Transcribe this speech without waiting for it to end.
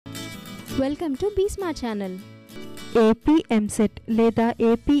Welcome to be smart channel. EAPCET లేదా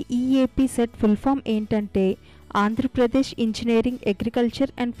EAPCET full form ఏంటంటే Andhra Pradesh engineering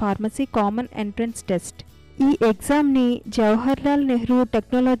agriculture and pharmacy common entrance test. ఈ ఎగ్జామ్ని Jawaharlal Nehru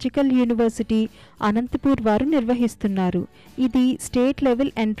technological university Anantapur వారు నిర్వహిస్తున్నారు. ఇది state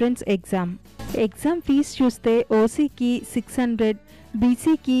level entrance exam. Exam fee చూస్తే ఓసీకి 600,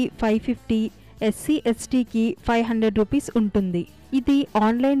 బీసీకి 550, ఎస్సీ ఎస్టీకి 500 రూపీస్ ఉంటుంది. ఇది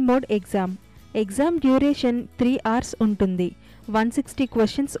online mode exam. Exam duration 3 hours ఉంటుంది. 160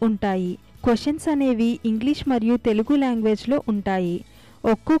 క్వశ్చన్స్ ఉంటాయి. క్వశ్చన్స్ అనేవి ఇంగ్లీష్ మరియు తెలుగు లాంగ్వేజ్లో ఉంటాయి.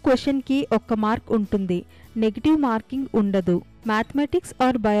 ఒక్కో క్వశ్చన్కి 1 మార్క్ ఉంటుంది. నెగిటివ్ మార్కింగ్ ఉండదు. Mathematics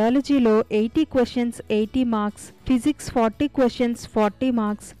are బయాలజీలో 80 questions 80 marks, physics 40 questions 40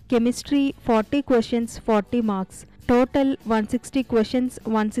 marks, chemistry 40 questions 40 marks, total 160 questions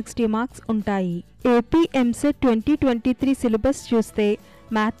 160 marks ఉంటాయి. EAPCET 2023 సిలబస్ చూస్తే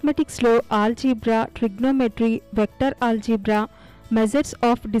మ్యాథమెటిక్స్లో algebra, trigonometry, vector algebra, measures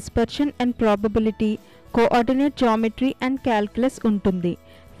of dispersion and probability, coordinate geometry and calculus ఉంటుంది.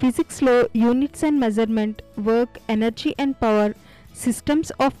 ఫిజిక్స్లో units and measurement, work, energy and power,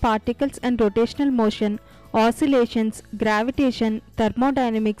 systems of particles and rotational motion, oscillations, gravitation,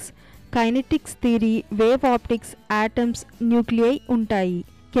 thermodynamics, kinetics theory, wave optics, atoms, nuclei ఉంటాయి.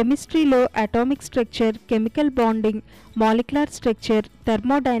 కెమిస్ట్రీలో atomic structure, chemical bonding, molecular structure,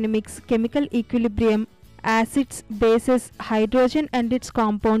 thermodynamics, chemical equilibrium, acids, bases, hydrogen and it's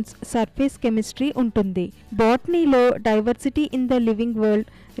compounds, surface chemistry ఉంటుంది. బాటనీలో diversity in the living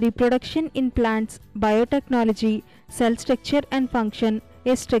world, reproduction in plants, biotechnology, cell structure and function,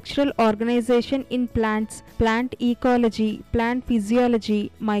 a structural organisation in plants, plant ecology, plant physiology,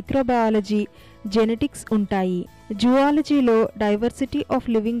 microbiology, genetics ఉంటాయి. జువాలజీలో diversity of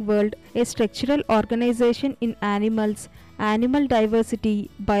living world, a structural organisation in animals, animal diversity,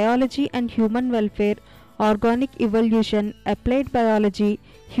 biology and human welfare, organic evolution, applied biology,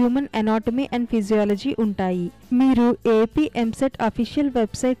 human anatomy and physiology ఉంటాయి. మీరు EAPCET official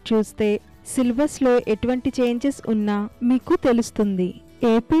website చూస్తే సిలబస్లో ఎటువంటి changes ఉన్నా మీకు తెలుస్తుంది.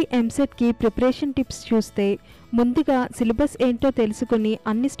 EAPCETకి preparation tips చూస్తే ముందుగా సిలబస్ ఏంటో తెలుసుకుని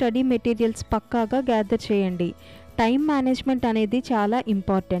అన్ని స్టడీ మెటీరియల్స్ పక్కాగా గ్యాదర్ చేయండి. టైం మేనేజ్మెంట్ అనేది చాలా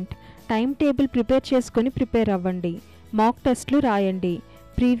ఇంపార్టెంట్. టైం టేబుల్ ప్రిపేర్ చేసుకొని ప్రిపేర్ అవ్వండి. మాక్ టెస్ట్లు రాయండి.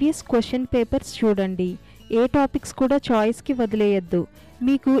 ప్రీవియస్ క్వశ్చన్ పేపర్స్ చూడండి. ఏ టాపిక్స్ కూడా చాయిస్కి వదిలేయద్దు.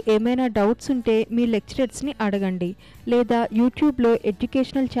 మీకు ఏమైనా డౌట్స్ ఉంటే మీ లెక్చరర్స్ని అడగండి లేదా యూట్యూబ్లో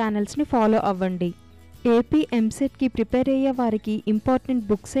ఎడ్యుకేషనల్ ఛానల్స్ని ఫాలో అవ్వండి. EAPCETకి ప్రిపేర్ అయ్యే వారికి ఇంపార్టెంట్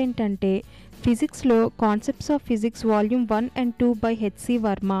బుక్స్ ఏంటంటే ఫిజిక్స్లో concepts of physics volume 1 and 2 by HC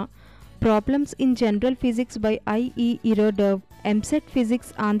Varma, problems in general physics by IE ఇరోడవ్, EAMCET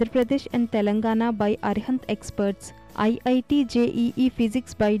physics Andhra Pradesh and Telangana by Arihant experts, IIT JEE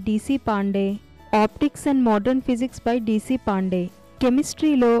physics by DC Pandey, optics and modern physics by DC Pandey.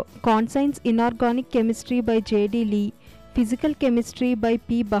 కెమిస్ట్రీలో conscience inorganic chemistry by JD Lee, physical chemistry by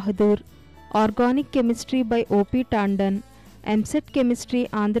P Bahadur, organic chemistry by OP Tandon, EAMCET chemistry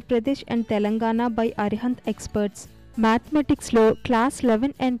Andhra Pradesh and Telangana by Arihant experts. మ్యాథమెటిక్స్లో class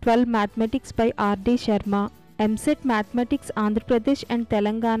 11 and 12 mathematics by RD Sharma, EAMCET mathematics Andhra Pradesh and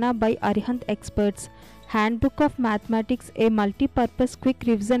Telangana by Arihant experts. Handbook of mathematics, A multipurpose quick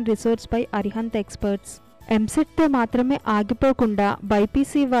revision resource by Arihant experts. EAMCETతో మాత్రమే ఆగిపోకుండా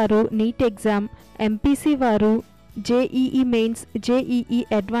BiPC వారు NEET exam, MPC వారు JEE mains, JEE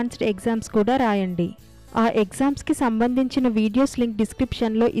advanced exams కూడా రాయండి. ఆ ఎగ్జామ్స్కి సంబంధించిన videos link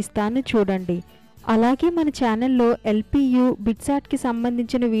డిస్క్రిప్షన్లో ఇస్తాను, చూడండి. అలాగే మన ఛానల్లో LPU, BiPCETకి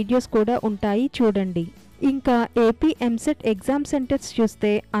సంబంధించిన వీడియోస్ కూడా ఉంటాయి, చూడండి. ఇంకా EAPCET ఎగ్జామ్ సెంటర్స్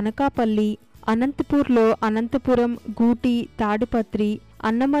చూస్తే అనకాపల్లి, అనంతపూర్లో అనంతపురం, గూటి, తాడిపత్రి,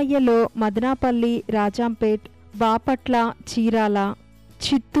 అన్నమయ్యలో మదనాపల్లి, రాజాంపేట్, బాపట్ల, చీరాల,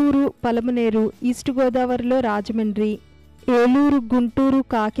 చిత్తూరు, పలమనేరు, ఈస్ట్ గోదావరిలో రాజమండ్రి, ఏలూరు, గుంటూరు,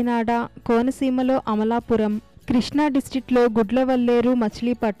 కాకినాడ, కోనసీమలో అమలాపురం, కృష్ణా డిస్ట్రిక్ట్లో గుడ్లవల్లేరు,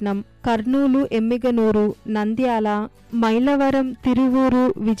 మచిలీపట్నం, కర్నూలు, ఎమ్మిగనూరు, నంద్యాల, మైలవరం, తిరువూరు,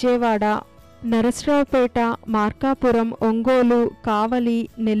 విజయవాడ, నరసరావుపేట, మార్కాపురం, ఒంగోలు, కావలి,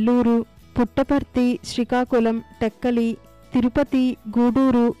 నెల్లూరు, పుట్టపర్తి, శ్రీకాకుళం, టెక్కలి, తిరుపతి,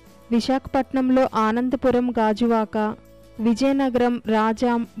 గూడూరు, విశాఖపట్నంలో ఆనందపురం, గాజువాక, విజయనగరం,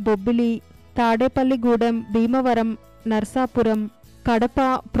 రాజాం, బొబ్బిలి, తాడేపల్లిగూడెం, భీమవరం, నర్సాపురం, కడప,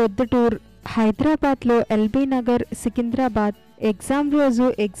 ప్రొద్దుటూర్, హైదరాబాద్లో LB నగర్, సికింద్రాబాద్. ఎగ్జామ్ రోజు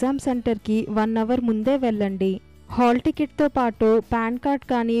ఎగ్జామ్ సెంటర్కి 1 hour ముందే వెళ్ళండి. హాల్ టికెట్తో పాటు పాన్ కార్డ్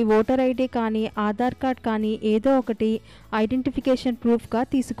కానీ, ఓటర్ ID కానీ, ఆధార్ కార్డ్ కానీ ఏదో ఒకటి ఐడెంటిఫికేషన్ ప్రూఫ్గా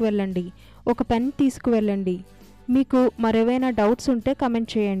తీసుకువెళ్ళండి. ఒక పెన్ తీసుకువెళ్ళండి. మీకు మరేవైనా డౌట్స్ ఉంటే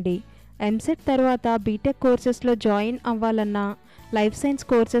కమెంట్ చేయండి. ఎంసెట్ తర్వాత బీటెక్ కోర్సెస్లో జాయిన్ అవ్వాలన్నా, లైఫ్ సైన్స్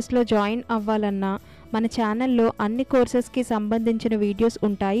కోర్సెస్లో జాయిన్ అవ్వాలన్నా మన ఛానల్లో అన్ని కోర్సెస్కి సంబంధించిన వీడియోస్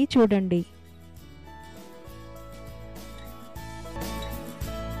ఉంటాయి, చూడండి.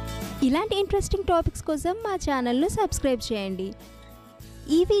 ఇలాంటి ఇంట్రెస్టింగ్ టాపిక్స్ కోసం మా ఛానల్ను సబ్స్క్రైబ్ చేయండి.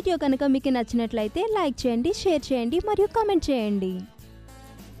 ఈ వీడియో కనుక మీకు నచ్చినట్లయితే లైక్ చేయండి, షేర్ చేయండి మరియు కామెంట్ చేయండి.